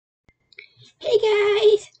Hey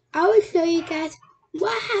guys, I will show you guys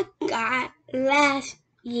what I got last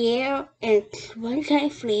year in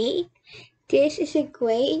 2023. This is a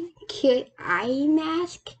great cute eye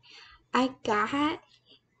mask I got.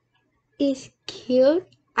 It's cute.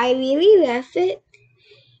 I really love it.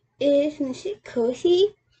 It is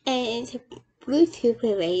cozy and it's Bluetooth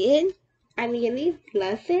related. I really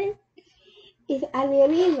love it. I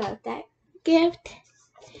really love that gift.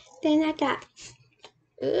 Then I got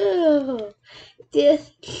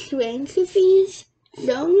this Stranger Things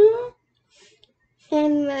donut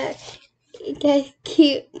and the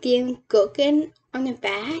cute game Goken on the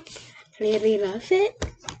back. Really love it.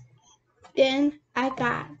 Then I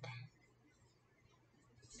got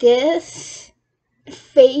this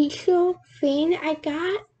facial thing I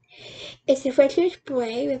got. It's a facial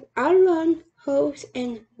spray with almond, rose,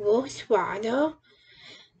 and rose water.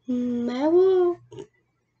 Marrow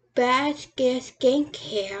Basket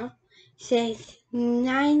Skincare says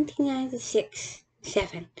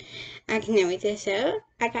 1996-7. I can never this out.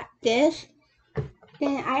 I got this.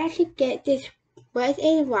 Then I actually get this Wet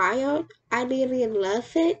n Wild. I really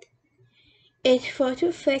love it. It's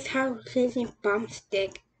photo face houses and balm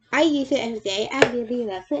stick. I use it every day. I really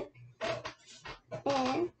love it.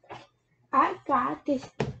 And I got this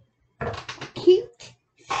cute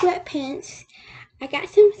sweatpants. I got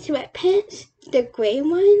some sweatpants, the gray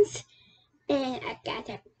ones, and I got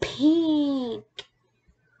the pink.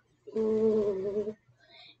 Ooh.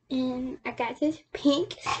 And I got this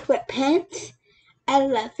pink sweatpants. I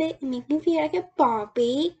love it. It makes me feel like a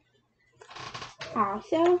Barbie.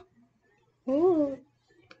 Also, ooh,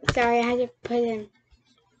 sorry, I had to put it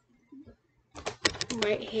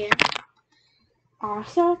right here.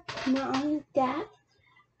 Also, not only that,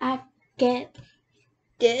 I get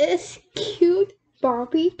this cute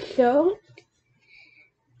Barbie coat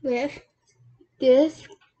with this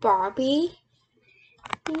Barbie.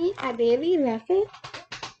 And I really love it.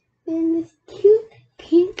 And this cute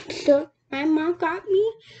pink shirt my mom got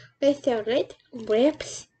me with the red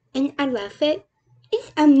lips, and I love it.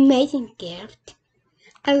 It's an amazing gift.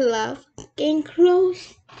 I love getting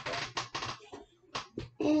clothes.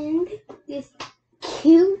 And this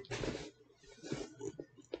cute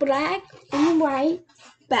black and white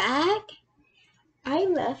bag. I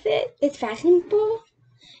love it. It's fashionable.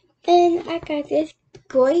 And I got this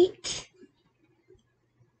great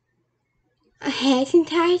hand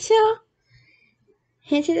sanitizer.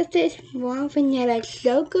 Hand sanitizer is warm vanilla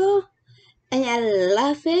logo. And I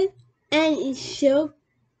love it. And it's so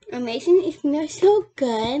amazing. It smells so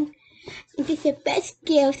good. It is the best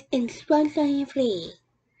gift in 2023.